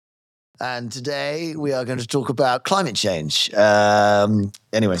And today we are going to talk about climate change.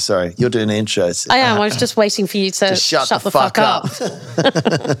 Anyway, sorry, you're doing the intros. I am. I was just waiting for you to shut the fuck up.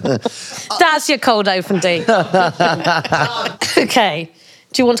 That's your cold open, D. Okay.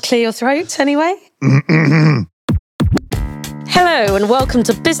 Do you want to clear your throat anyway? Hello and welcome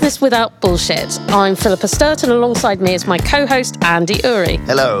to Business Without Bullshit. I'm Philippa Sturt and alongside me is my co-host Andy Uri.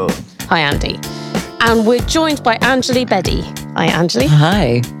 Hello. Hi, Andy. And we're joined by Anjuli Bedi. Hi, Anjuli.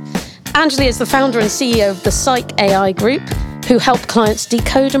 Hi. Anjuli is the founder and CEO of the Psych AI Group, who help clients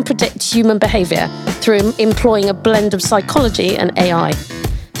decode and predict human behaviour through employing a blend of psychology and AI.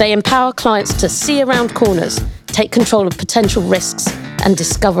 They empower clients to see around corners, take control of potential risks, and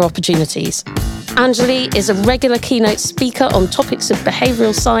discover opportunities. Anjuli is a regular keynote speaker on topics of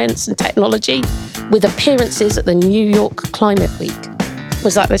behavioural science and technology, with appearances at the New York Climate Week.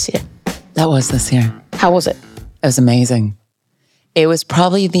 Was that this year? That was this year. How was it? It was amazing. It was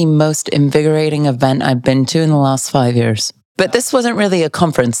probably the most invigorating event I've been to in the last 5 years. But this wasn't really a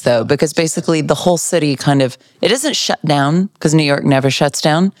conference, though, because basically the whole city it isn't shut down, because New York never shuts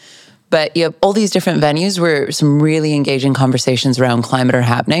down. But you have all these different venues where some really engaging conversations around climate are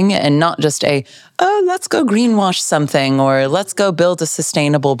happening, and not just let's go greenwash something or let's go build a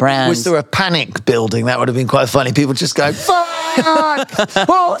sustainable brand. Was there a panic building? That would have been quite funny. People just going, fuck!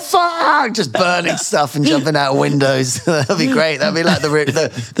 Oh, fuck! Just burning stuff and jumping out of windows. That'd be great. That'd be like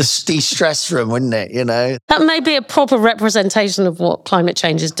the de-stress room, wouldn't it? You know? That may be a proper representation of what climate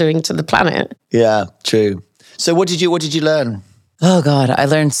change is doing to the planet. Yeah, true. So what did you learn? Oh, God, I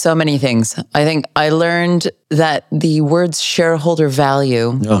learned so many things. I think I learned that the words shareholder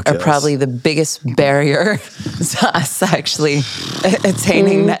value are probably the biggest barrier to us actually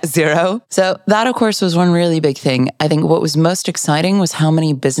attaining net zero. So that, of course, was one really big thing. I think what was most exciting was how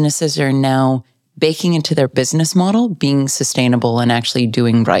many businesses are now baking into their business model being sustainable and actually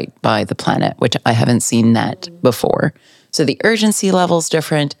doing right by the planet, which I haven't seen that before. So the urgency level is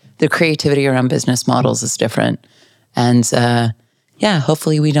different. The creativity around business models is different. And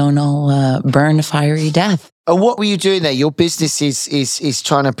hopefully we don't all burn a fiery death. And what were you doing there? Your business is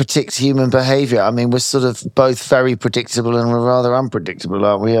trying to predict human behaviour. I mean, we're sort of both very predictable and we're rather unpredictable,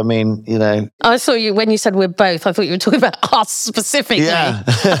 aren't we? I mean, you know. I thought when you said we're both, I thought you were talking about us specifically. Yeah.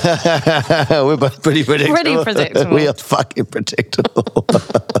 We're both pretty predictable. Pretty predictable. We are fucking predictable.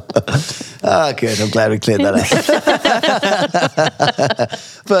 Good. I'm glad we cleared that up.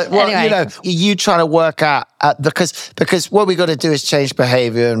 But anyway. You know, you trying to work out because what we got to do is change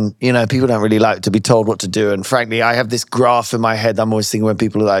behaviour, and you know, people don't really like to be told what to do. And frankly, I have this graph in my head. I'm always thinking when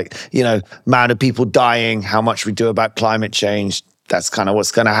people are like, you know, amount of people dying, how much we do about climate change. That's kind of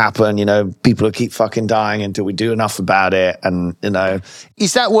what's going to happen. You know, people will keep fucking dying until we do enough about it. And, you know,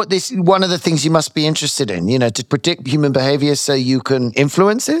 is that one of the things you must be interested in, you know, to predict human behavior so you can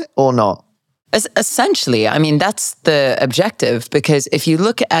influence it or not? Essentially, I mean, that's the objective, because if you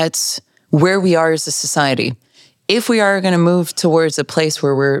look at where we are as a society, if we are going to move towards a place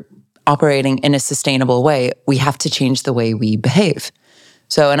where we're operating in a sustainable way, we have to change the way we behave.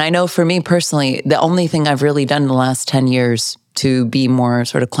 So, and I know for me personally, the only thing I've really done in the last 10 years to be more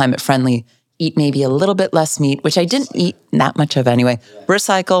sort of climate friendly, eat maybe a little bit less meat, which I didn't eat that much of anyway.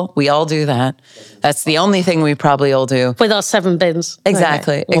 Recycle, we all do that. That's the only thing we probably all do. With our 7 bins.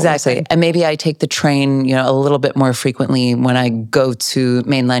 Exactly. And maybe I take the train, you know, a little bit more frequently when I go to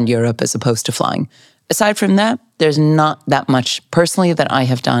mainland Europe as opposed to flying. Aside from that, there's not that much personally that I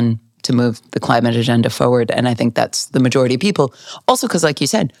have done to move the climate agenda forward. And I think that's the majority of people. Also, because like you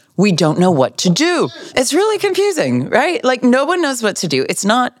said, we don't know what to do. It's really confusing, right? Like no one knows what to do. It's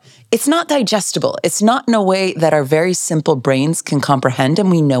not digestible. It's not in a way that our very simple brains can comprehend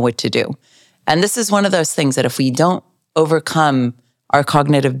and we know what to do. And this is one of those things that if we don't overcome our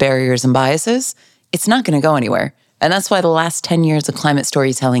cognitive barriers and biases, it's not going to go anywhere. And that's why the last 10 years of climate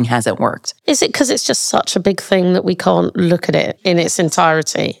storytelling hasn't worked. Is it because it's just such a big thing that we can't look at it in its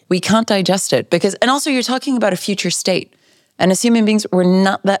entirety? We can't digest it and also you're talking about a future state. And as human beings, we're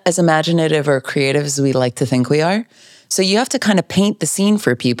not that as imaginative or creative as we like to think we are. So you have to kind of paint the scene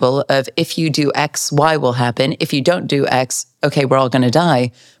for people of if you do X, Y will happen. If you don't do X, okay, we're all going to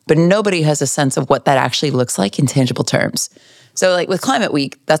die. But nobody has a sense of what that actually looks like in tangible terms. So like with Climate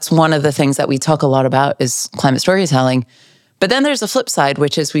Week, that's one of the things that we talk a lot about is climate storytelling. But then there's a flip side,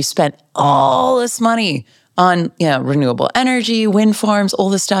 which is we spent all this money on, you know, renewable energy, wind farms, all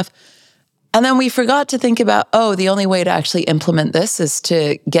this stuff. And then we forgot to think about, the only way to actually implement this is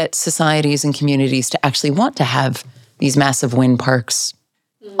to get societies and communities to actually want to have these massive wind parks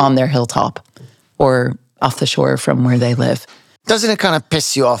on their hilltop or off the shore from where they live. Doesn't it kind of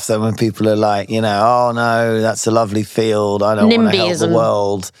piss you off, though, when people are like, oh, no, that's a lovely field. I don't want to help the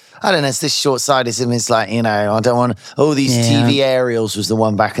world. I don't know. It's this short-sightedism. It's like, I don't want... these TV aerials was the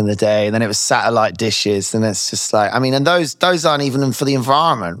one back in the day. And then it was satellite dishes. And it's just like... and those aren't even for the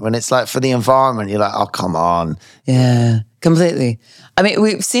environment. When it's like for the environment, you're like, oh, come on. Yeah, completely.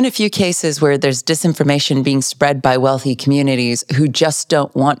 We've seen a few cases where there's disinformation being spread by wealthy communities who just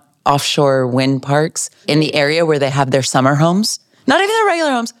don't want offshore wind parks in the area where they have their summer homes. Not even their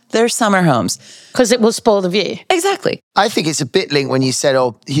regular homes, their summer homes. Because it will spoil the view. Exactly. I think it's a bit linked when you said,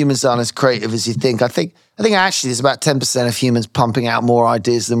 humans aren't as creative as you think. I think actually there's about 10% of humans pumping out more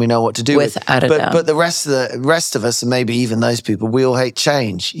ideas than we know what to do with. Without a doubt. But the rest of us, and maybe even those people, we all hate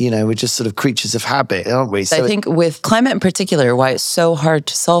change. We're just sort of creatures of habit, aren't we? So I think with climate in particular, why it's so hard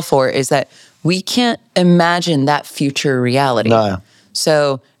to solve for is that we can't imagine that future reality. No.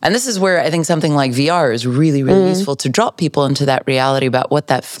 So, and this is where I think something like VR is really, really useful to drop people into that reality about what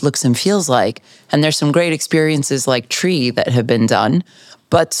that looks and feels like. And there's some great experiences like Tree that have been done.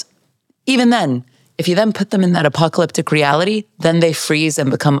 But even then, if you then put them in that apocalyptic reality, then they freeze and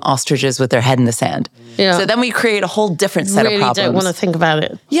become ostriches with their head in the sand. Yeah. So then we create a whole different set of problems. Really don't want to think about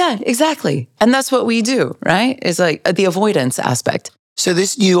it. Yeah, exactly. And that's what we do, right? It's like the avoidance aspect. So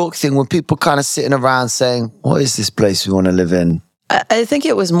this New York thing, when people kind of sitting around saying, what is this place we want to live in? I think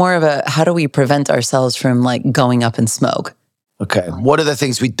it was more of a, how do we prevent ourselves from going up in smoke? Okay. What are the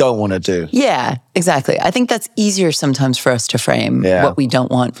things we don't want to do? Yeah, exactly. I think that's easier sometimes for us to frame what we don't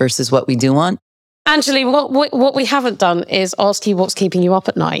want versus what we do want. Anjuli, what we haven't done is ask you what's keeping you up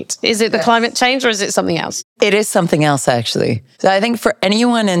at night. Is it the climate change or is it something else? It is something else, actually. So I think for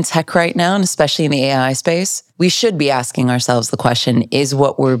anyone in tech right now, and especially in the AI space, we should be asking ourselves the question, is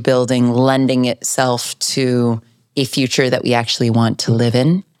what we're building lending itself to a future that we actually want to live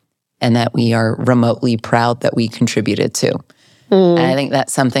in and that we are remotely proud that we contributed to? And I think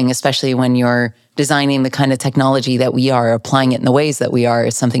that's something, especially when you're designing the kind of technology that we are, applying it in the ways that we are,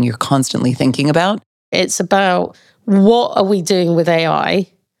 is something you're constantly thinking about. It's about what are we doing with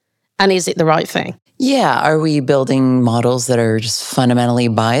AI and is it the right thing? Yeah. Are we building models that are just fundamentally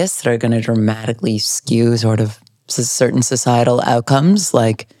biased, that are going to dramatically skew sort of certain societal outcomes,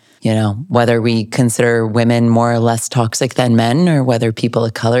 like whether we consider women more or less toxic than men, or whether people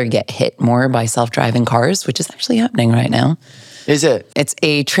of color get hit more by self-driving cars, which is actually happening right now. Is it? It's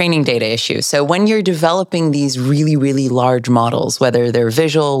a training data issue. So when you're developing these really, really large models, whether they're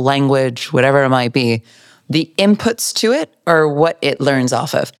visual, language, whatever it might be, the inputs to it are what it learns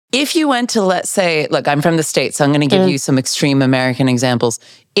off of. If you went to, let's say, look, I'm from the States, so I'm going to give you some extreme American examples.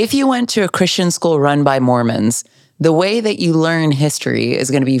 If you went to a Christian school run by Mormons, the way that you learn history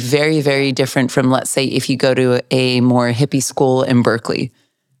is going to be very, very different from, let's say, if you go to a more hippie school in Berkeley.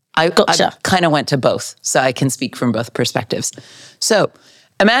 I kind of went to both, so I can speak from both perspectives. So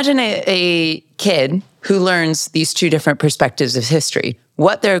imagine a kid who learns these two different perspectives of history.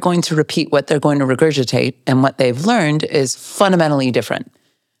 What they're going to repeat, what they're going to regurgitate, and what they've learned is fundamentally different.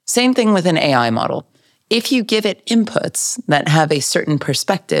 Same thing with an AI model. If you give it inputs that have a certain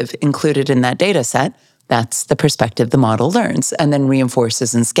perspective included in that data set, that's the perspective the model learns and then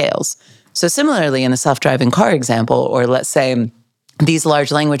reinforces and scales. So similarly, in the self-driving car example, or let's say these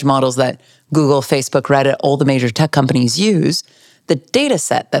large language models that Google, Facebook, Reddit, all the major tech companies use, the data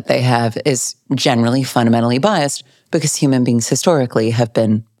set that they have is generally fundamentally biased because human beings historically have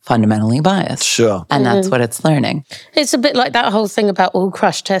been fundamentally biased. Sure. And that's what it's learning. It's a bit like that whole thing about all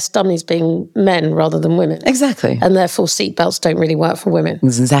crash test dummies being men rather than women. Exactly. And therefore seatbelts don't really work for women.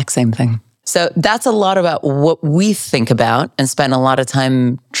 It's the exact same thing. So that's a lot about what we think about and spend a lot of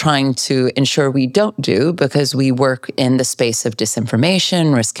time trying to ensure we don't do, because we work in the space of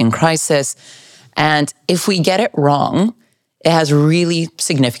disinformation, risk and crisis. And if we get it wrong, it has really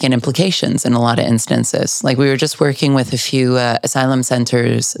significant implications in a lot of instances. Like we were just working with a few asylum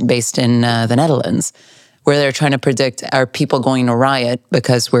centers based in the Netherlands, where they're trying to predict, are people going to riot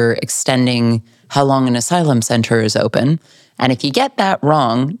because we're extending how long an asylum center is open? And if you get that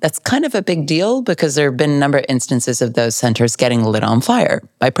wrong, that's kind of a big deal, because there have been a number of instances of those centers getting lit on fire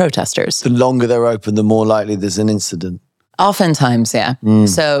by protesters. The longer they're open, the more likely there's an incident. Oftentimes, yeah.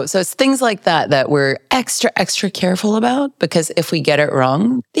 So it's things like that we're extra careful about, because if we get it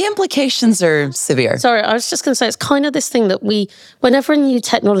wrong, the implications are severe. Sorry, I was just going to say, it's kind of this thing that whenever a new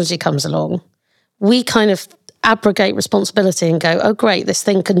technology comes along, we kind of abrogate responsibility and go, oh, great, this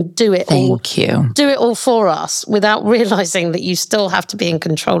thing can do it all. Thank you. Do it all for us, without realizing that you still have to be in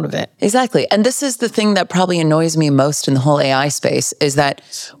control of it. Exactly. And this is the thing that probably annoys me most in the whole AI space, is that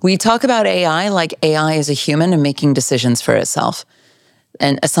we talk about AI like AI is a human and making decisions for itself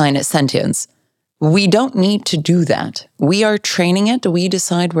and assign it sentience. we don't need to do that. We are training it. We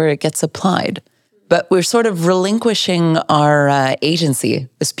decide where it gets applied. But we're sort of relinquishing our agency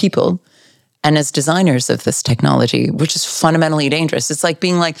as people and as designers of this technology, which is fundamentally dangerous. It's like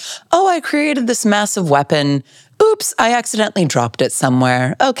being like, oh, I created this massive weapon. Oops, I accidentally dropped it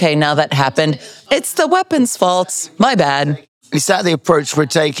somewhere. Okay, now that happened. It's the weapon's fault. My bad. Is that the approach we're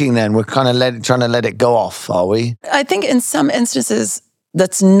taking then? We're kind of trying to let it go off, are we? I think in some instances,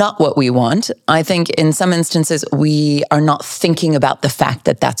 that's not what we want. I think in some instances, we are not thinking about the fact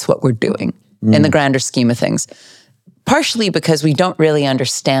that that's what we're doing in the grander scheme of things. Partially because we don't really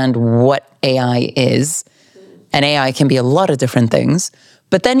understand what AI is. And AI can be a lot of different things.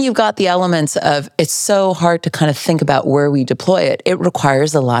 But then you've got the elements of it's so hard to kind of think about where we deploy it. It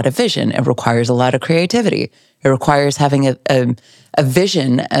requires a lot of vision. It requires a lot of creativity. It requires having a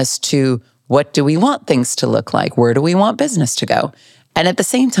vision as to what do we want things to look like? Where do we want business to go? And at the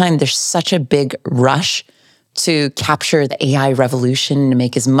same time, there's such a big rush to capture the AI revolution, to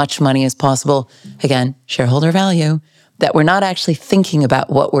make as much money as possible. Again, shareholder value, that we're not actually thinking about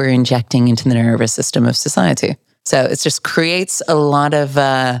what we're injecting into the nervous system of society. So it just creates a lot of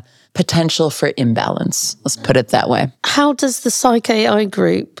potential for imbalance. Let's put it that way. How does the Psych AI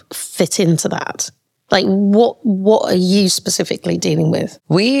group fit into that? Like, what are you specifically dealing with?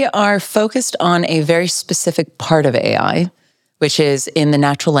 We are focused on a very specific part of AI, which is in the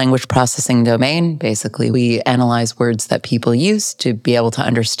natural language processing domain. Basically, we analyze words that people use to be able to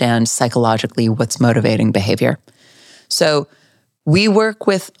understand psychologically what's motivating behavior. So we work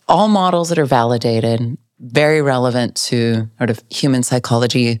with all models that are validated, very relevant to sort of human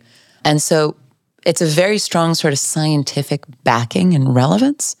psychology. And so it's a very strong sort of scientific backing and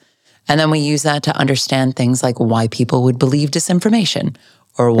relevance. And then we use that to understand things like why people would believe disinformation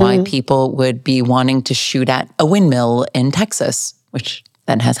or why people would be wanting to shoot at a windmill in Texas, which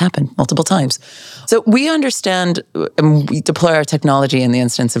that has happened multiple times. So we understand and we deploy our technology in the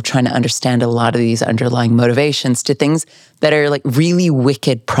instance of trying to understand a lot of these underlying motivations to things that are like really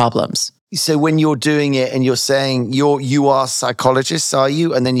wicked problems. So when you're doing it and you're saying you are psychologists, are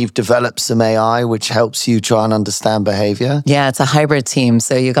you? And then you've developed some AI which helps you try and understand behavior? Yeah, it's a hybrid team.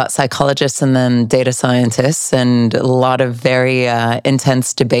 So you got psychologists and then data scientists and a lot of very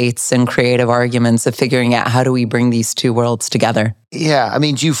intense debates and creative arguments of figuring out how do we bring these two worlds together. Yeah. I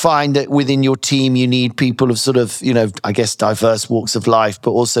mean, do you find that within your team, you need people of sort of, I guess, diverse walks of life,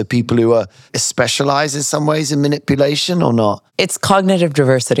 but also people who are specialized in some ways in manipulation or not? It's cognitive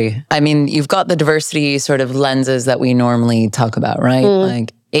diversity. I mean, you've got the diversity sort of lenses that we normally talk about, right?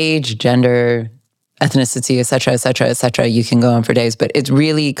 Like age, gender, ethnicity, et cetera, et cetera, et cetera. You can go on for days, but it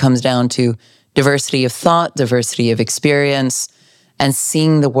really comes down to diversity of thought, diversity of experience, and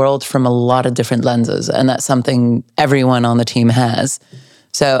seeing the world from a lot of different lenses. And that's something everyone on the team has.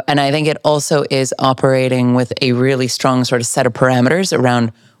 So, and I think it also is operating with a really strong sort of set of parameters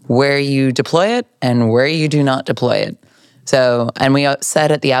around where you deploy it and where you do not deploy it. So, and we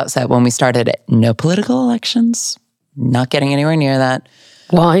said at the outset when we started it, no political elections, not getting anywhere near that.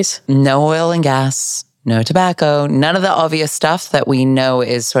 Wise. No oil and gas, no tobacco, none of the obvious stuff that we know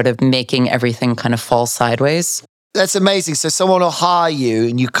is sort of making everything kind of fall sideways. That's amazing. So someone will hire you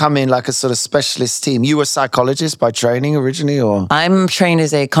and you come in like a sort of specialist team. You were a psychologist by training originally, or? I'm trained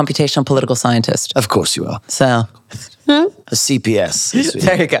as a computational political scientist. Of course you are. So. A CPS.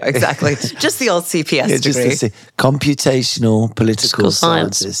 There you go, exactly. Just the old CPS degree. Computational political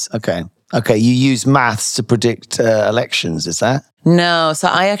sciences. Okay. You use maths to predict elections, is that? No. So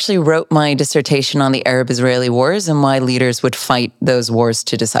I actually wrote my dissertation on the Arab-Israeli wars and why leaders would fight those wars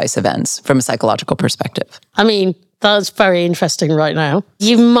to decisive ends from a psychological perspective. I mean, that's very interesting right now.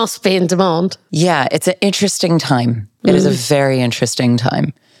 You must be in demand. Yeah, it's an interesting time. It is a very interesting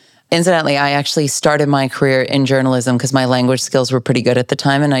time. Incidentally, I actually started my career in journalism because my language skills were pretty good at the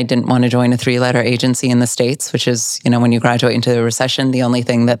time and I didn't want to join a 3-letter agency in the States, which is, when you graduate into a recession, the only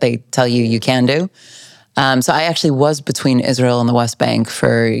thing that they tell you can do. So I actually was between Israel and the West Bank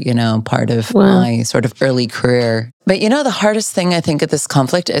for, part of my sort of early career. But the hardest thing I think at this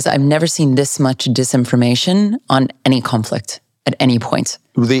conflict is I've never seen this much disinformation on any conflict at any point.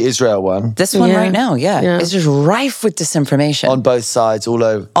 The Israel one? This one right now, yeah. It's just rife with disinformation. On both sides, all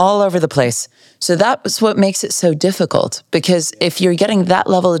over. All over the place. So that's what makes it so difficult. Because if you're getting that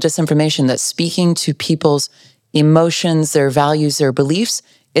level of disinformation that's speaking to people's emotions, their values, their beliefs,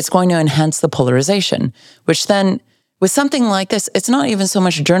 it's going to enhance the polarization, which then, with something like this, it's not even so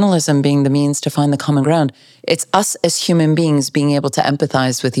much journalism being the means to find the common ground. It's us as human beings being able to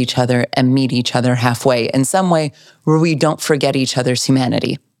empathize with each other and meet each other halfway in some way where we don't forget each other's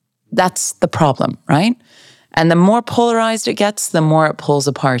humanity. That's the problem, right? And the more polarized it gets, the more it pulls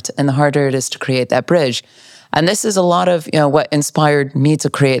apart and the harder it is to create that bridge. And this is a lot of, what inspired me to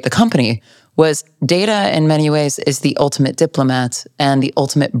create the company was data in many ways is the ultimate diplomat and the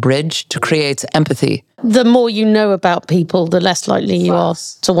ultimate bridge to create empathy. The more you know about people, the less likely you are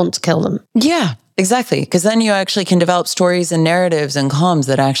to want to kill them. Yeah, exactly. Because then you actually can develop stories and narratives and comms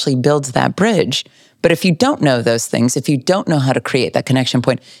that actually builds that bridge. But if you don't know those things, if you don't know how to create that connection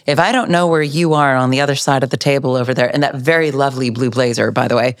point, if I don't know where you are on the other side of the table over there, in that very lovely blue blazer, by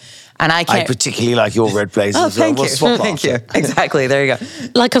the way, and I can't... I particularly like your red blazer. Oh, thank you. Thank you. Exactly. There you go.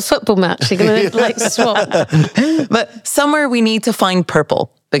 Like a football match, you're going to swap. But somewhere we need to find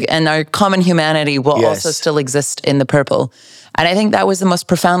purple. And our common humanity will also still exist in the purple. And I think that was the most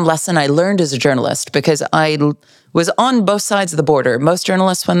profound lesson I learned as a journalist, because I was on both sides of the border. Most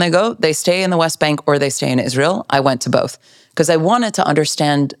journalists, when they go, they stay in the West Bank or they stay in Israel. I went to both because I wanted to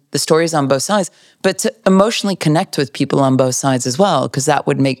understand the stories on both sides, but to emotionally connect with people on both sides as well, because that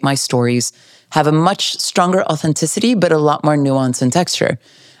would make my stories have a much stronger authenticity, but a lot more nuance and texture.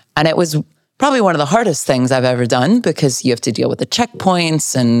 And it was probably one of the hardest things I've ever done, because you have to deal with the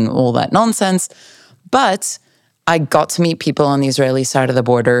checkpoints and all that nonsense. But I got to meet people on the Israeli side of the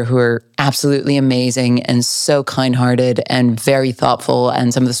border who are absolutely amazing and so kind-hearted and very thoughtful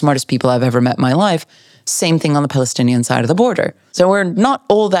and some of the smartest people I've ever met in my life. Same thing on the Palestinian side of the border. So we're not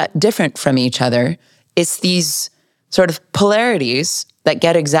all that different from each other. It's these sort of polarities that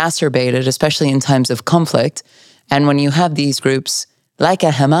get exacerbated, especially in times of conflict. And when you have these groups like a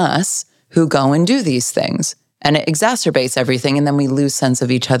Hamas who go and do these things, and it exacerbates everything, and then we lose sense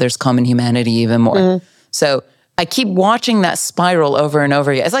of each other's common humanity even more. So I keep watching that spiral over and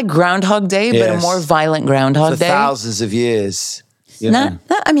over again. It's like Groundhog Day, but a more violent Groundhog Day. For thousands of years.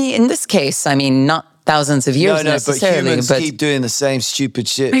 I mean, in this case, not thousands of years necessarily. But humans keep doing the same stupid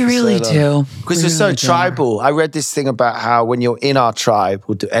shit. We really do. Because we're so tribal. I read this thing about how when you're in our tribe,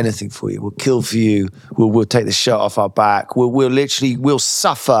 we'll do anything for you. We'll kill for you. We'll take the shirt off our back. We'll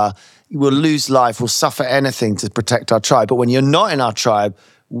suffer. We'll lose life. We'll suffer anything to protect our tribe. But when you're not in our tribe,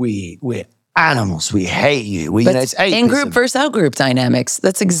 we're animals. We hate you. It's atheism. In-group versus out-group dynamics,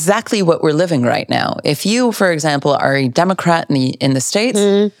 that's exactly what we're living right now. If you, for example, are a Democrat in the States,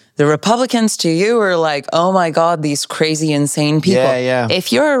 the Republicans to you are like, oh my God, these crazy, insane people. Yeah.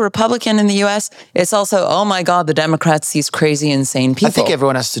 If you're a Republican in the US, it's also, oh my God, the Democrats, these crazy, insane people. I think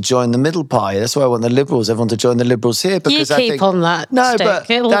everyone has to join the middle party. That's why I want everyone to join the Liberals here. Because you keep on that No, stick. but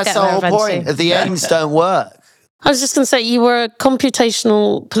It'll that's the whole point. The ends don't work. I was just going to say, you were a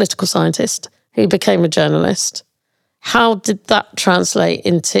computational political scientist who became a journalist. How did that translate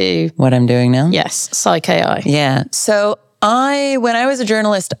into... what I'm doing now? Yes, Psych AI. Yeah. So when I was a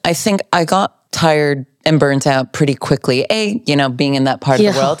journalist, I think I got tired and burnt out pretty quickly. Being in that part of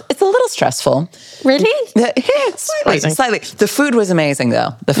the world, it's a little stressful. Really? Slightly. The food was amazing,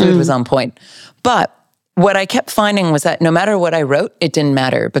 though. The food was on point. But what I kept finding was that no matter what I wrote, it didn't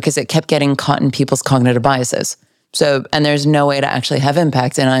matter because it kept getting caught in people's cognitive biases. So, and there's no way to actually have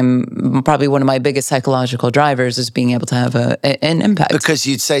impact. And I'm probably one of my biggest psychological drivers is being able to have an impact. Because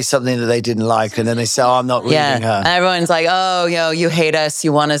you'd say something that they didn't like and then they say, oh, I'm not reading her. And everyone's like, oh, you hate us,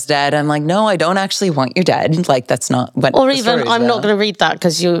 you want us dead. I'm like, no, I don't actually want you dead. Like, that's not what Or even, I'm not going to read that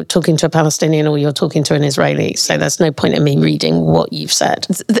because you're talking to a Palestinian or you're talking to an Israeli. So there's no point in me reading what you've said.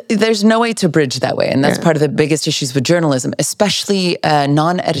 There's no way to bridge that way. And that's part of the biggest issues with journalism, especially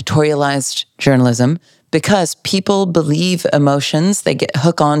non-editorialized journalism. Because people believe emotions, they get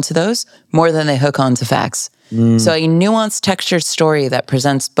hook onto those more than they hook onto facts. So a nuanced, textured story that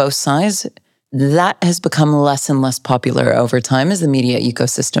presents both sides, that has become less and less popular over time as the media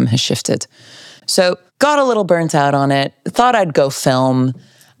ecosystem has shifted. So got a little burnt out on it, thought I'd go film,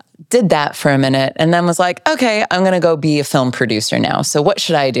 did that for a minute, and then was like, okay, I'm going to go be a film producer now. So what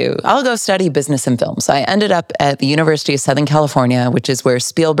should I do? I'll go study business and film. So I ended up at the University of Southern California, which is where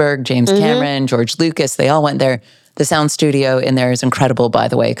Spielberg, James Cameron, George Lucas, they all went there. The sound studio in there is incredible, by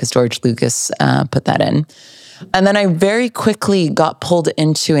the way, because George Lucas put that in. And then I very quickly got pulled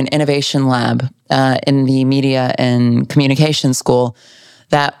into an innovation lab in the media and communication school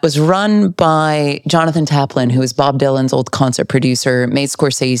that was run by Jonathan Taplin, who was Bob Dylan's old concert producer, made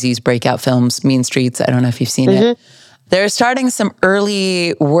Scorsese's breakout films, Mean Streets. I don't know if you've seen it. They're starting some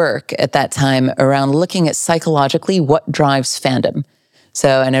early work at that time around looking at psychologically what drives fandom.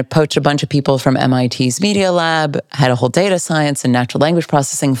 So, and I poached a bunch of people from MIT's Media Lab, had a whole data science and natural language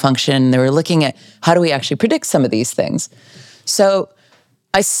processing function. They were looking at how do we actually predict some of these things. So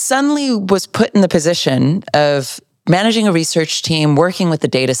I suddenly was put in the position of managing a research team, working with the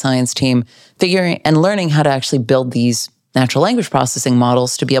data science team, figuring and learning how to actually build these natural language processing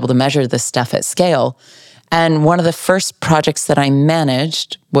models to be able to measure this stuff at scale. And one of the first projects that I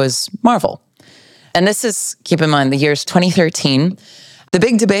managed was Marvel. And this is, keep in mind, the year's 2013. The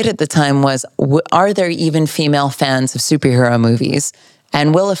big debate at the time was, are there even female fans of superhero movies?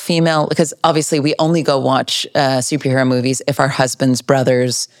 And will a female, because obviously we only go watch superhero movies if our husbands,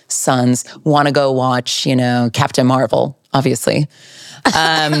 brothers, sons want to go watch, Captain Marvel, obviously.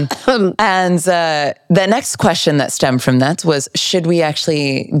 And the next question that stemmed from that was, should we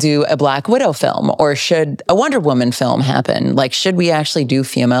actually do a Black Widow film, or should a Wonder Woman film happen? Like, should we actually do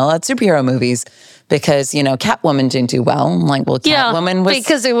female-led superhero movies? Because, Catwoman didn't do well. I'm like, well, Catwoman was...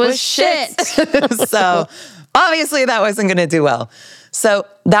 because it was shit. So obviously that wasn't going to do well. So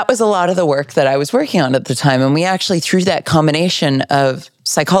that was a lot of the work that I was working on at the time. And we actually, through that combination of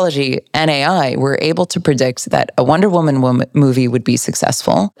psychology and AI, were able to predict that a Wonder Woman movie would be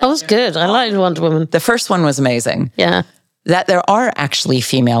successful. That was good. I liked Wonder Woman. The first one was amazing. Yeah. That there are actually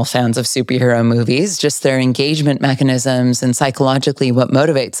female fans of superhero movies, just their engagement mechanisms and psychologically what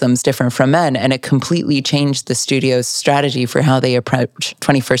motivates them is different from men. And it completely changed the studio's strategy for how they approach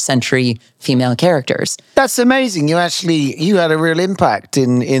 21st century female characters. That's amazing. You had a real impact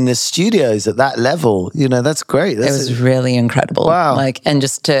in the studios at that level. That's great. It was really incredible. Wow. And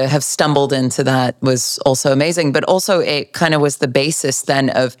just to have stumbled into that was also amazing. But also it kind of was the basis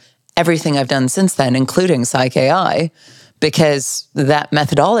then of everything I've done since then, including Psych AI. Because that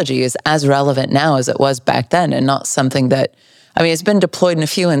methodology is as relevant now as it was back then, and not something that, it's been deployed in a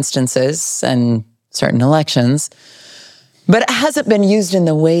few instances and certain elections, but it hasn't been used in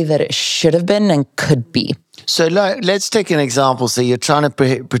the way that it should have been and could be. So let's take an example. So you're trying to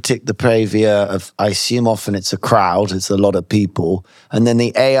predict the behavior of, I assume often it's a crowd, it's a lot of people. And then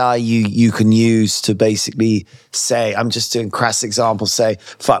the AI you can use to basically say, I'm just doing crass examples, say,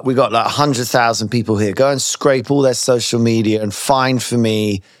 fuck, we got like 100,000 people here. Go and scrape all their social media and find for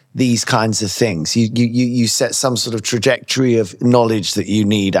me these kinds of things. You set some sort of trajectory of knowledge that you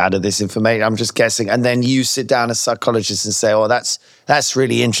need out of this information. I'm just guessing. And then you sit down as psychologists and say, oh, that's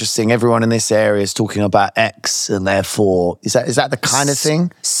really interesting. Everyone in this area is talking about X, and therefore, is that the kind of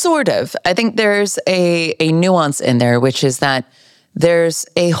thing? Sort of. I think there's a nuance in there, which is that there's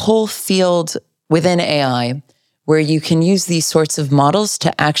a whole field within AI where you can use these sorts of models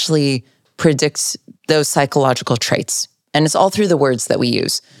to actually predict those psychological traits. And it's all through the words that we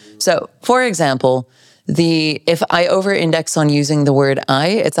use. So, for example, if I over-index on using the word I,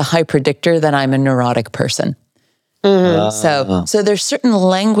 it's a high predictor that I'm a neurotic person. Mm-hmm. So there's certain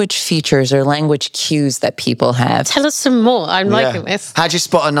language features or language cues that people have. Tell us some more. I'm liking this. How'd you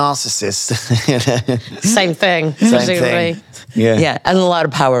spot a narcissist? Same thing. Same thing. Yeah, and a lot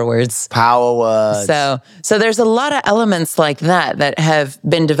of power words. Power words. So there's a lot of elements like that have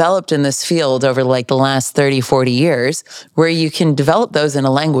been developed in this field over like the last 30, 40 years, where you can develop those in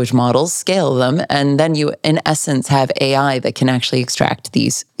a language model, scale them, and then you, in essence, have AI that can actually extract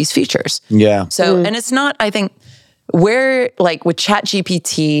these features. Yeah. So, and it's not, I think, where, like with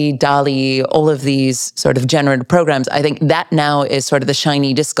ChatGPT, DALL-E, all of these sort of generative programs, I think that now is sort of the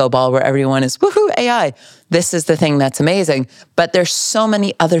shiny disco ball where everyone is, woohoo, AI. This is the thing that's amazing. But there's so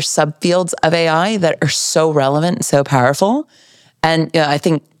many other subfields of AI that are so relevant and so powerful. And I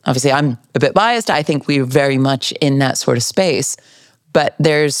think, obviously, I'm a bit biased. I think we're very much in that sort of space. But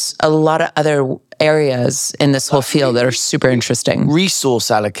there's a lot of other areas in this whole field that are super interesting. Resource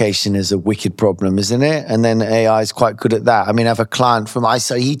allocation is a wicked problem, isn't it? And then AI is quite good at that. I have a client from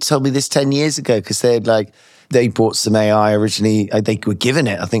ISO, he told me this 10 years ago because they bought some AI originally. They were given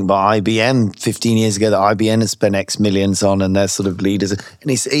it, I think, by IBM 15 years ago that IBM has spent X millions on, and they're sort of leaders.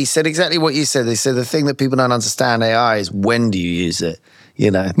 And he said exactly what you said. They said the thing that people don't understand AI is when do you use it?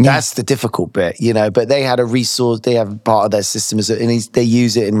 That's the difficult bit, but they had a resource, they have part of their system, and they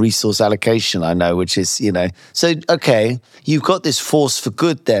use it in resource allocation, I know, which is, So, okay, you've got this force for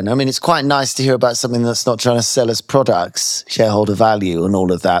good then. It's quite nice to hear about something that's not trying to sell us products, shareholder value and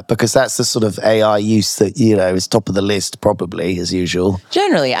all of that, because that's the sort of AI use that, is top of the list probably, as usual.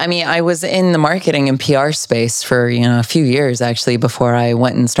 Generally, I was in the marketing and PR space for, a few years, actually, before I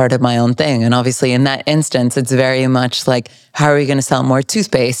went and started my own thing. And obviously in that instance, it's very much like, how are we going to sell more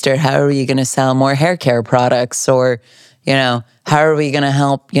toothpaste, or how are we going to sell more hair care products, or, how are we going to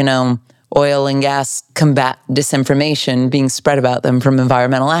help, oil and gas combat disinformation being spread about them from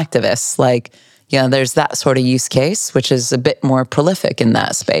environmental activists? There's that sort of use case, which is a bit more prolific in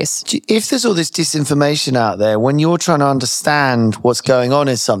that space. If there's all this disinformation out there, when you're trying to understand what's going on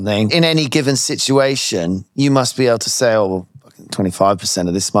in something, in any given situation, you must be able to say, 25%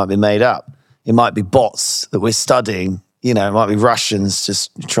 of this might be made up. It might be bots that we're studying it might be Russians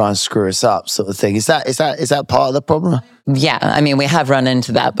just try and screw us up, sort of thing. Is that part of the problem? Yeah, I mean, we have run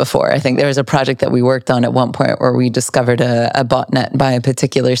into that before. I think there was a project that we worked on at one point where we discovered a botnet by a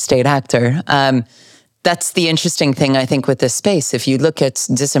particular state actor. That's the interesting thing, I think, with this space. If you look at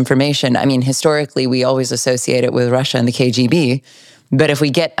disinformation, I mean, historically, we always associate it with Russia and the KGB. But if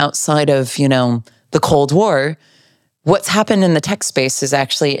we get outside of, the Cold War, what's happened in the tech space has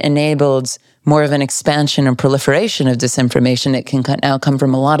actually enabled more of an expansion and proliferation of disinformation. It can now come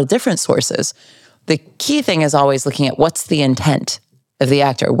from a lot of different sources. The key thing is always looking at what's the intent of the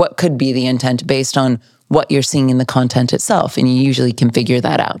actor. What could be the intent based on what you're seeing in the content itself? And you usually can figure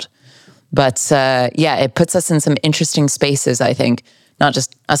that out. But it puts us in some interesting spaces, I think, not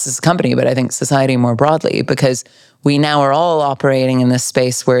just us as a company, but I think society more broadly, because we now are all operating in this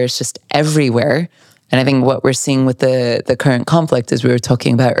space where it's just everywhere. And I think what we're seeing with the current conflict, as we were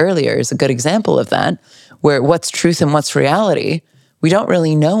talking about earlier, is a good example of that, where what's truth and what's reality, we don't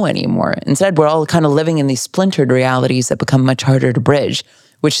really know anymore. Instead, we're all kind of living in these splintered realities that become much harder to bridge,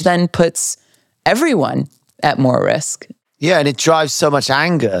 which then puts everyone at more risk. Yeah, and it drives so much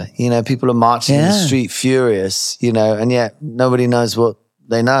anger. People are marching in the street furious, and yet nobody knows what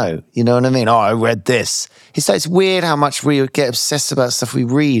they know. You know what I mean? Oh, I read this. It's weird how much we get obsessed about stuff we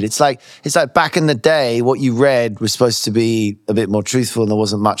read. It's like back in the day, what you read was supposed to be a bit more truthful and there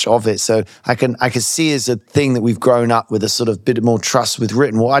wasn't much of it. So I can see as a thing that we've grown up with a sort of bit more trust with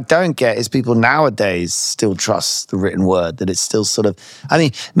written. What I don't get is people nowadays still trust the written word, that it's still sort of,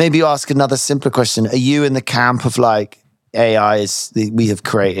 maybe you ask another simpler question. Are you in the camp of AI we have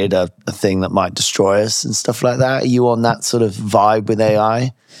created a thing that might destroy us and stuff like that? Are you on that sort of vibe with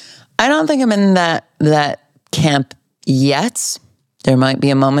AI? I don't think I'm in that camp yet. There might be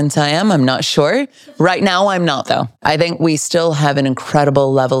a moment I am. I'm not sure. Right now, I'm not, though. I think we still have an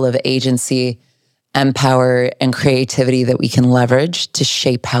incredible level of agency and power and creativity that we can leverage to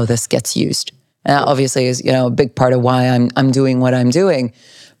shape how this gets used. And that obviously is, a big part of why I'm doing what I'm doing.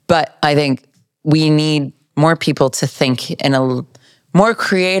 But I think we need more people to think in a more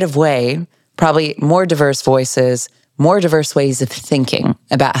creative way, probably more diverse voices, more diverse ways of thinking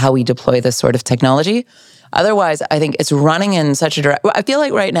about how we deploy this sort of technology. Otherwise, I think it's running in such a direction. I feel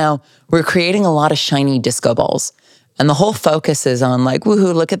like right now we're creating a lot of shiny disco balls. And the whole focus is on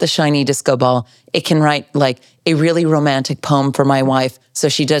woohoo, look at the shiny disco ball. It can write a really romantic poem for my wife so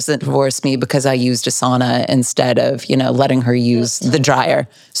she doesn't divorce me because I used Asana instead of, letting her use the dryer.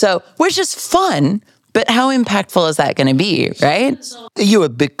 So which is fun. But how impactful is that going to be, right? You're a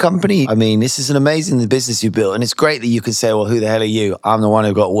big company. This is an amazing business you built. And it's great that you can say, well, who the hell are you? I'm the one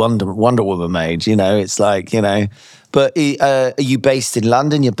who got Wonder Woman made, It's But are you based in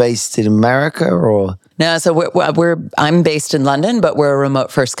London? You're based in America or? No, so I'm based in London, but we're a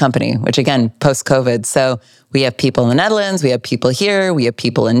remote first company, which again, post-COVID. So we have people in the Netherlands, we have people here, we have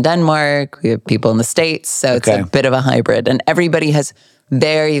people in Denmark, we have people in the States. So it's a bit of a hybrid. And everybody has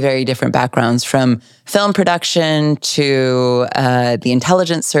very, very different backgrounds, from film production to the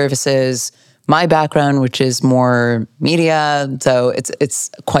intelligence services. My background, which is more media, so it's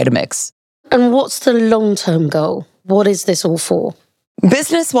quite a mix. And what's the long-term goal? What is this all for?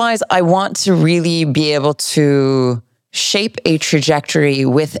 Business-wise, I want to really be able to shape a trajectory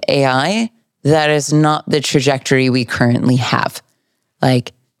with AI that is not the trajectory we currently have.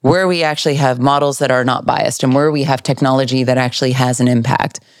 Where we actually have models that are not biased and where we have technology that actually has an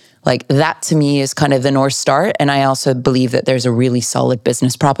impact. That to me is kind of the North Star. And I also believe that there's a really solid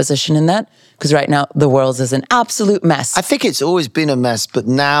business proposition in that, because right now the world is an absolute mess. I think it's always been a mess, but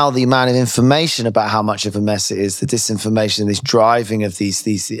now the amount of information about how much of a mess it is, the disinformation, this driving of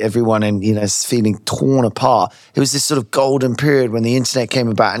these everyone is feeling torn apart. It was this sort of golden period when the internet came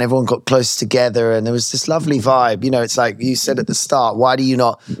about and everyone got close together and there was this lovely vibe. It's like you said at the start, why do you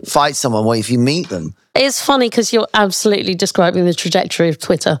not fight someone if you meet them? It's funny because you're absolutely describing the trajectory of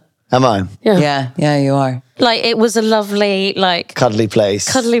Twitter. Am I? Yeah, you are. It was a lovely, cuddly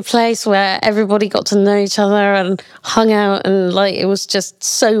place where everybody got to know each other and hung out, and it was just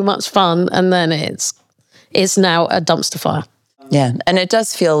so much fun. And then it's now a dumpster fire. Yeah, and it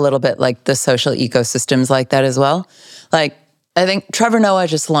does feel a little bit like the social ecosystems like that as well. I think Trevor Noah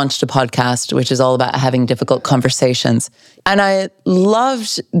just launched a podcast, which is all about having difficult conversations. And I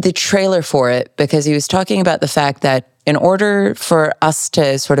loved the trailer for it because he was talking about the fact that in order for us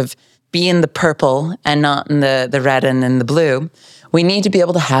to sort of be in the purple and not in the red and in the blue, we need to be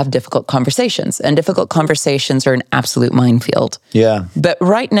able to have difficult conversations. And difficult conversations are an absolute minefield. Yeah. But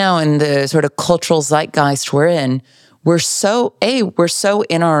right now in the sort of cultural zeitgeist we're in, we're so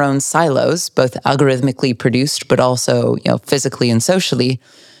in our own silos, both algorithmically produced, but also, physically and socially,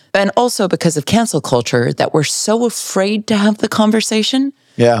 And also because of cancel culture, that we're so afraid to have the conversation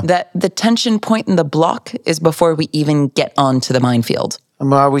that the tension point in the block is before we even get onto the minefield. And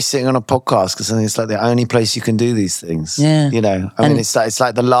why are we sitting on a podcast? Because I think it's like the only place you can do these things. Yeah. You know, I mean, it's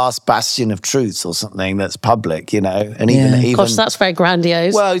like the last bastion of truth or something that's public, you know, and even Gosh, that's very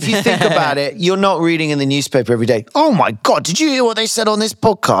grandiose. Well, if you think about it, you're not reading in the newspaper every day. Oh my God, did you hear what they said on this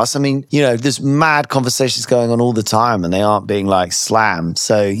podcast? I mean, you know, there's mad conversations going on all the time and they aren't being like slammed.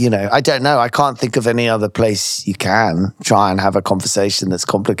 So, you know, I don't know. I can't think of any other place you can try and have a conversation that's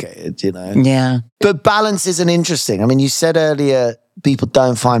complicated, you know? Yeah. But balance isn't interesting. I mean, you said earlier, people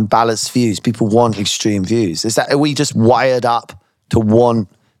don't find balanced views. People want extreme views. Are we just wired up to want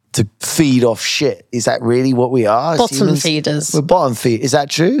to feed off shit? Is that really what we are? Bottom feeders. We're bottom feeders. Is that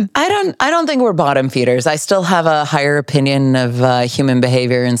true? I don't think we're bottom feeders. I still have a higher opinion of human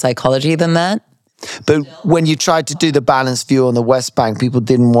behavior and psychology than that. But when you tried to do the balanced view on the West Bank, people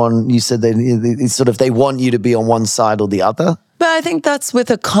didn't want, you said they want you to be on one side or the other. But I think that's with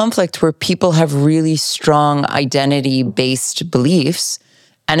a conflict where people have really strong identity-based beliefs,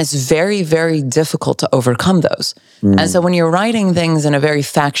 and it's very, very difficult to overcome those. And so when you're writing things in a very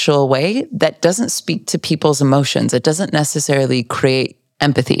factual way, that doesn't speak to people's emotions. It doesn't necessarily create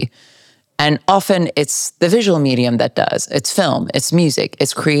empathy. And often it's the visual medium that does. It's film, it's music,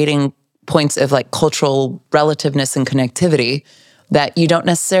 it's creating points of like cultural relativeness and connectivity that you don't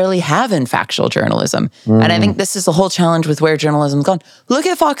necessarily have in factual journalism. And I think this is the whole challenge with where journalism's gone. Look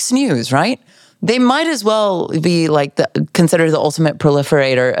at Fox News, right? They might as well be like considered the ultimate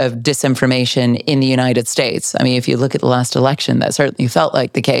proliferator of disinformation in the United States. I mean, if you look at the last election, that certainly felt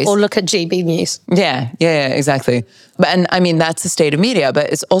like the case. Or look at GB News. Yeah, exactly. And I mean, that's the state of media,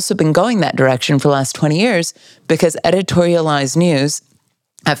 but it's also been going that direction for the last 20 years because editorialized news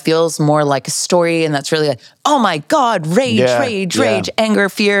feels more like a story, and that's really like, oh my God, rage, anger,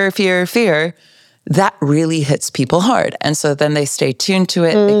 fear. That really hits people hard. And so then they stay tuned to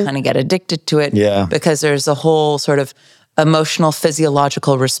it, they kind of get addicted to it because there's a whole sort of emotional,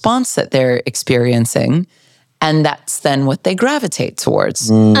 physiological response that they're experiencing. And that's then what they gravitate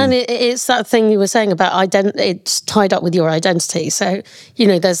towards. And it's that thing you were saying about identity, it's tied up with your identity. So, you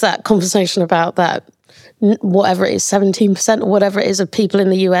know, there's that conversation about that, whatever it is, 17% or whatever it is of people in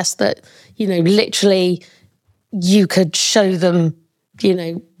the US that, you know, literally you could show them, you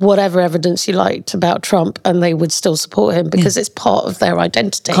know, whatever evidence you liked about Trump and they would still support him because it's part of their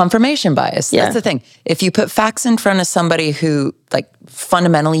identity. Confirmation bias. That's the thing. If you put facts in front of somebody who like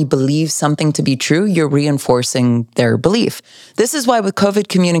fundamentally believes something to be true, you're reinforcing their belief. This is why with COVID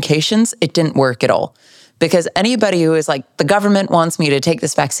communications, it didn't work at all. Because anybody who is like, the government wants me to take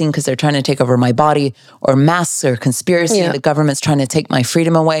this vaccine because they're trying to take over my body, or masks or conspiracy, the government's trying to take my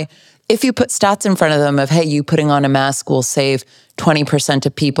freedom away. If you put stats in front of them of, hey, you putting on a mask will save 20%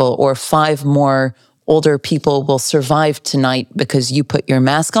 of people, or 5 more older people will survive tonight because you put your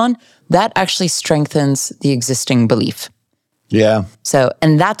mask on, that actually strengthens the existing belief. Yeah. So,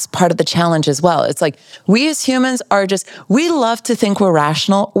 and that's part of the challenge as well. It's like we as humans are we love to think we're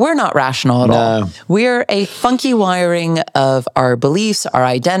rational. We're not rational at all. We're a funky wiring of our beliefs, our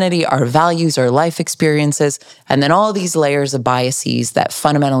identity, our values, our life experiences, and then all these layers of biases that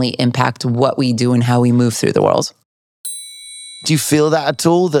fundamentally impact what we do and how we move through the world. Do you feel that at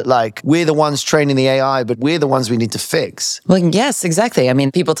all? That like we're the ones training the AI, but we're the ones we need to fix? Well, yes, exactly. I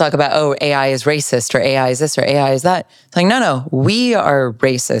mean, people talk about, oh, AI is racist, or AI is this, or AI is that. It's like, no, we are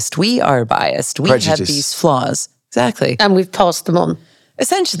racist. We are biased. We have these flaws. Exactly. And we've passed them on.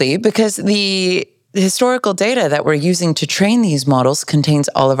 Essentially, because the historical data that we're using to train these models contains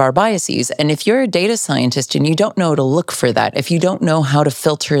all of our biases. And if you're a data scientist and you don't know to look for that, if you don't know how to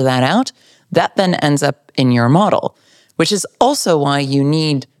filter that out, that then ends up in your model. Which is also why you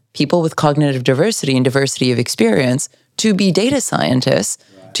need people with cognitive diversity and diversity of experience to be data scientists,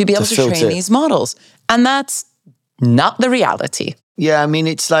 to be able to train these models. And that's not the reality. Yeah, I mean,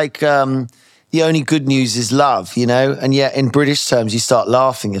 it's like the only good news is love, you know? And yet in British terms, you start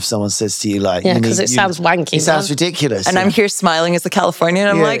laughing if someone says to you like... Yeah, because it sounds wanky. It sounds ridiculous. And I'm here smiling as a Californian.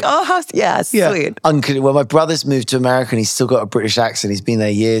 I'm like, oh, sweet. Well, my brother's moved to America and he's still got a British accent. He's been there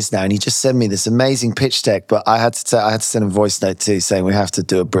years now. And he just sent me this amazing pitch deck, but I had to send him a voice note too saying we have to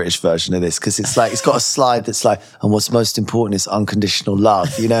do a British version of this because it's like, it's got a slide that's like, and what's most important is unconditional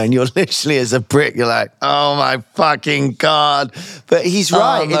love, you know? And you're literally as a Brit, you're like, oh my fucking God. But he's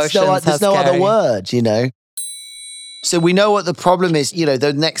right. There's no other word, you know? So we know what the problem is, you know,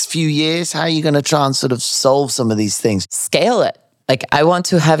 the next few years, how are you going to try and sort of solve some of these things? Scale it. Like, I want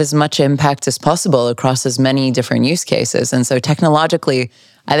to have as much impact as possible across as many different use cases. And so technologically,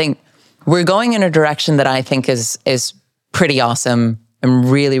 I think we're going in a direction that I think is pretty awesome and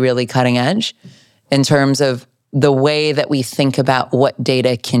really, really cutting edge in terms of the way that we think about what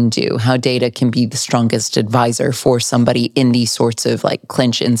data can do, how data can be the strongest advisor for somebody in these sorts of like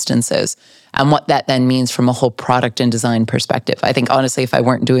clinch instances, and what that then means from a whole product and design perspective. I think honestly, if I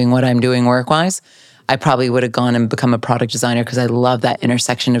weren't doing what I'm doing work-wise, I probably would have gone and become a product designer because I love that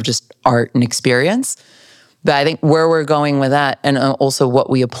intersection of just art and experience. But I think where we're going with that, and also what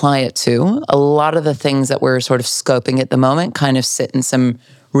we apply it to, a lot of the things that we're sort of scoping at the moment kind of sit in some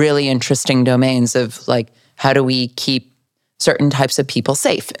really interesting domains of like, how do we keep certain types of people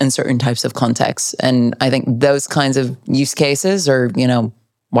safe in certain types of contexts? And I think those kinds of use cases are,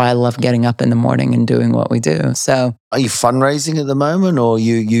 why I love getting up in the morning and doing what we do. So, are you fundraising at the moment, or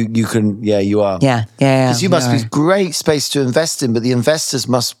you can? Yeah, you are. Yeah. Because you must be great space to invest in, but the investors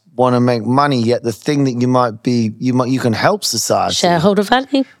must want to make money. Yet the thing that you can help society. Shareholder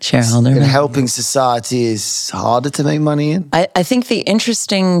value. And helping society is harder to make money in. I think the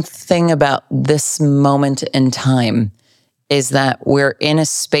interesting thing about this moment in time is that we're in a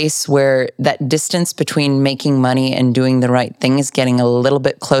space where that distance between making money and doing the right thing is getting a little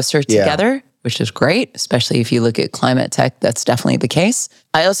bit closer together, which is great, especially if you look at climate tech, that's definitely the case.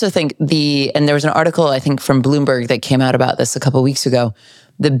 I also think and there was an article, I think, from Bloomberg that came out about this a couple of weeks ago.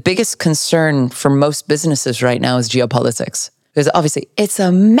 The biggest concern for most businesses right now is geopolitics. Because obviously it's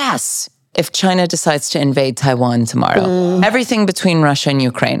a mess if China decides to invade Taiwan tomorrow. Everything between Russia and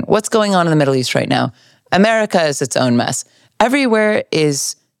Ukraine. What's going on in the Middle East right now? America is its own mess. Everywhere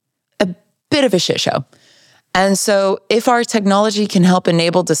is a bit of a shit show. And so if our technology can help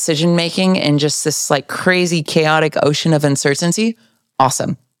enable decision-making in just this like crazy, chaotic ocean of uncertainty,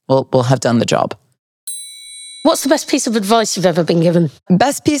 awesome. We'll have done the job. What's the best piece of advice you've ever been given?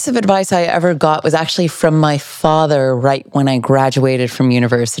 Best piece of advice I ever got was actually from my father right when I graduated from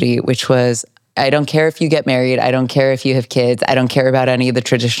university, which was, I don't care if you get married. I don't care if you have kids. I don't care about any of the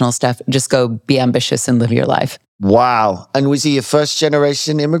traditional stuff. Just go be ambitious and live your life. Wow. And was he a first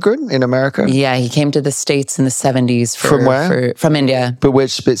generation immigrant in America? Yeah, he came to the States in the 70s. From where? From India. But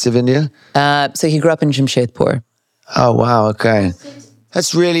which bits of India? So he grew up in Jamshedpur. Oh, wow. Okay.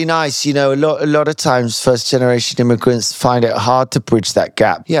 That's really nice. A lot of times first generation immigrants find it hard to bridge that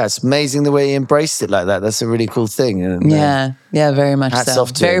gap. Yeah, it's amazing the way he embraced it like that. That's a really cool thing. And, yeah, very much hats so.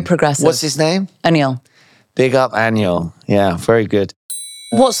 Off to very him. Progressive. What's his name? Anil. Big up Anil. Yeah, very good.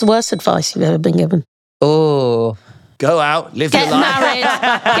 What's the worst advice you've ever been given? Oh. Go out, live your life.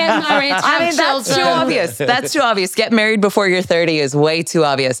 Get married, have that's children. too obvious. That's too obvious. Get married before you're 30 is way too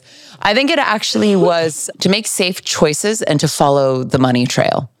obvious. I think it actually was to make safe choices and to follow the money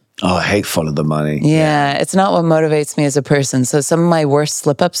trail. Oh, I hate follow the money. Yeah, it's not what motivates me as a person. So some of my worst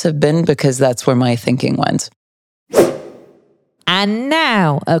slip-ups have been because that's where my thinking went. And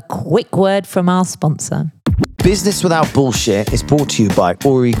now, a quick word from our sponsor. Business Without Bullshit is brought to you by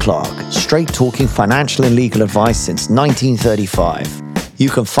Uri Clark, straight talking financial and legal advice since 1935. You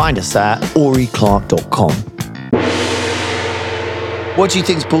can find us at uriclark.com. What do you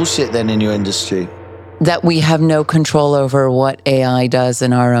think is bullshit then in your industry? That we have no control over what AI does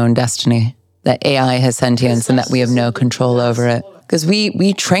in our own destiny. That AI has sentience and that we have no control over it. Because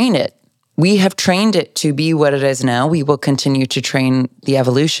we train it. We have trained it to be what it is now. We will continue to train the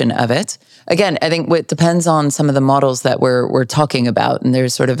evolution of it. Again, I think it depends on some of the models that we're talking about, and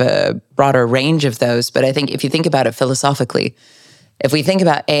there's sort of a broader range of those. But I think if you think about it philosophically, if we think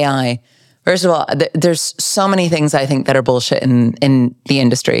about AI, first of all, there's so many things I think that are bullshit in the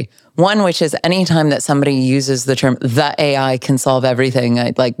industry. One, which is anytime that somebody uses the term, the AI can solve everything,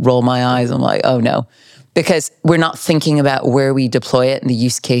 I like roll my eyes. I'm like, oh no. Because we're not thinking about where we deploy it and the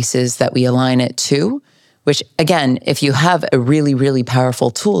use cases that we align it to, which again, if you have a really, really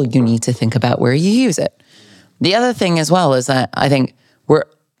powerful tool, you need to think about where you use it. The other thing as well is that I think we're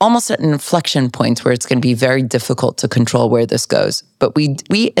almost at an inflection point where it's going to be very difficult to control where this goes. But we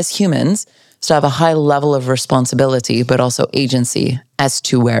as humans still have a high level of responsibility, but also agency as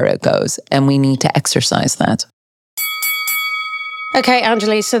to where it goes. And we need to exercise that. Okay,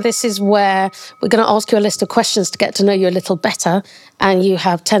 Anjuli, so this is where we're going to ask you a list of questions to get to know you a little better, and you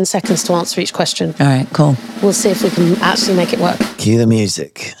have 10 seconds to answer each question. All right, cool. We'll see if we can actually make it work. Cue the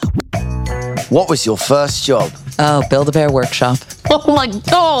music. What was your first job? Oh, Build-A-Bear workshop. Oh my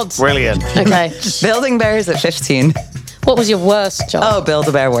God! Brilliant. Okay. Building bears at 15. What was your worst job? Oh,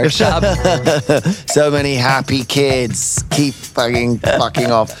 Build-A-Bear workshop. So many happy kids. Keep fucking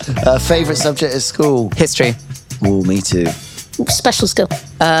off. Favorite subject at school? History. Oh, me too. Special skill?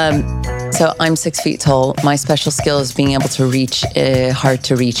 So I'm 6 feet tall. My special skill is being able to reach hard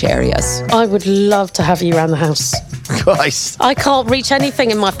to reach areas. I would love to have you around the house. Christ. I can't reach anything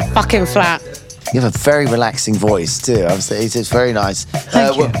in my fucking flat. You have a very relaxing voice too. It's very nice.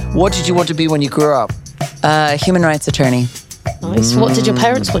 Thank you. What did you want to be when you grew up? Human rights attorney. Nice. What did your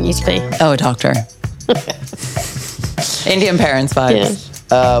parents want you to be? Oh, a doctor. Indian parents vibes.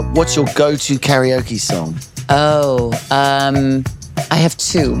 Yeah. What's your go-to karaoke song? I have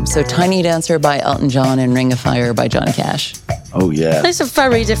two. So Tiny Dancer by Elton John and Ring of Fire by Johnny Cash. Oh, yeah. Those are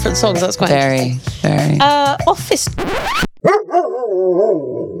very different songs. That's quite Very, very. Office.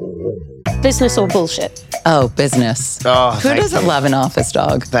 Business or bullshit? Oh, business. Oh, Who thank doesn't you. love an office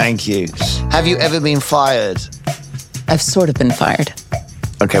dog? Thank you. Have you ever been fired? I've sort of been fired.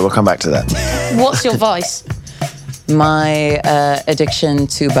 Okay, we'll come back to that. What's your vice? My addiction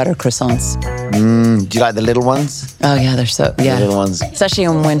to butter croissants. Do you like the little ones? Oh, yeah, they're so, The yeah. little ones. Especially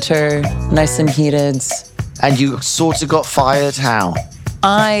in winter, nice and heated. And you sort of got fired? How?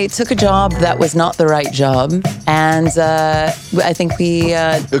 I took a job that was not the right job. And I think we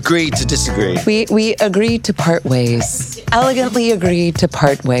Agreed to disagree. we agreed to part ways. Elegantly agreed to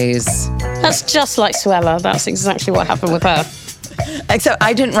part ways. That's just like Suella. That's exactly what happened with her. Except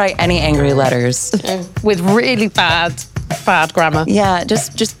I didn't write any angry letters. With really bad grammar. Yeah,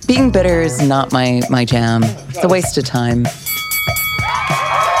 just being bitter is not my jam. It's a waste of time.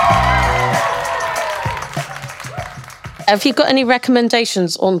 Have you got any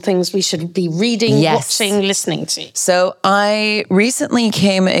recommendations on things we should be reading, Yes. watching, listening to? So I recently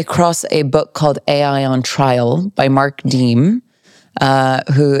came across a book called AI on Trial by Mark Deem,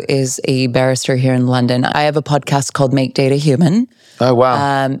 who is a barrister here in London. I have a podcast called Make Data Human. Oh,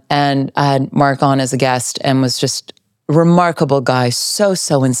 wow. And I had Mark on as a guest and was just a remarkable guy, so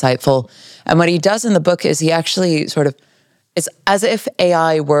insightful. And what he does in the book is he actually it's as if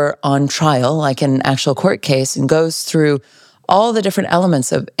AI were on trial, like an actual court case, and goes through all the different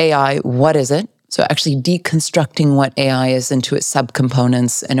elements of AI. What is it? So actually deconstructing what AI is into its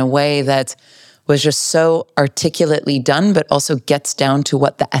subcomponents in a way that was just so articulately done, but also gets down to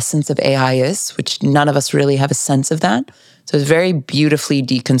what the essence of AI is, which none of us really have a sense of that. So it's very beautifully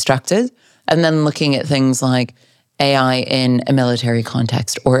deconstructed. And then looking at things like AI in a military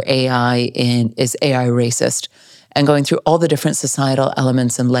context, or is AI racist? And going through all the different societal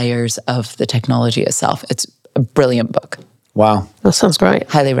elements and layers of the technology itself. It's a brilliant book. Wow. That sounds great.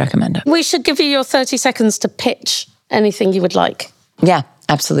 Highly recommend it. We should give you your 30 seconds to pitch anything you would like. Yeah,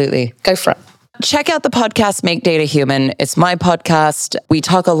 absolutely. Go for it. Check out the podcast, Make Data Human. It's my podcast. We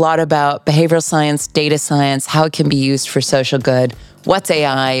talk a lot about behavioral science, data science, how it can be used for social good, what's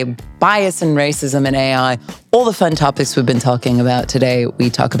AI, bias and racism in AI, all the fun topics we've been talking about today, we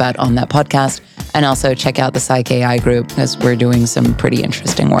talk about on that podcast. And also check out the Psych AI group, because we're doing some pretty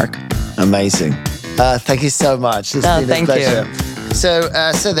interesting work. Amazing. Thank you so much. It's been a thank pleasure.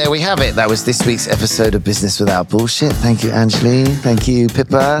 So there we have it. That was this week's episode of Business Without Bullshit. Thank you, Anjuli. Thank you,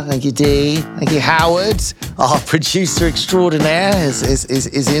 Pippa. Thank you, Dee. Thank you, Howard. Our producer extraordinaire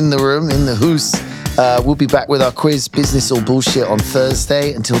is in the room, in the house. We'll be back with our quiz, Business or Bullshit, on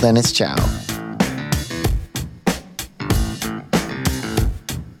Thursday. Until then, it's ciao.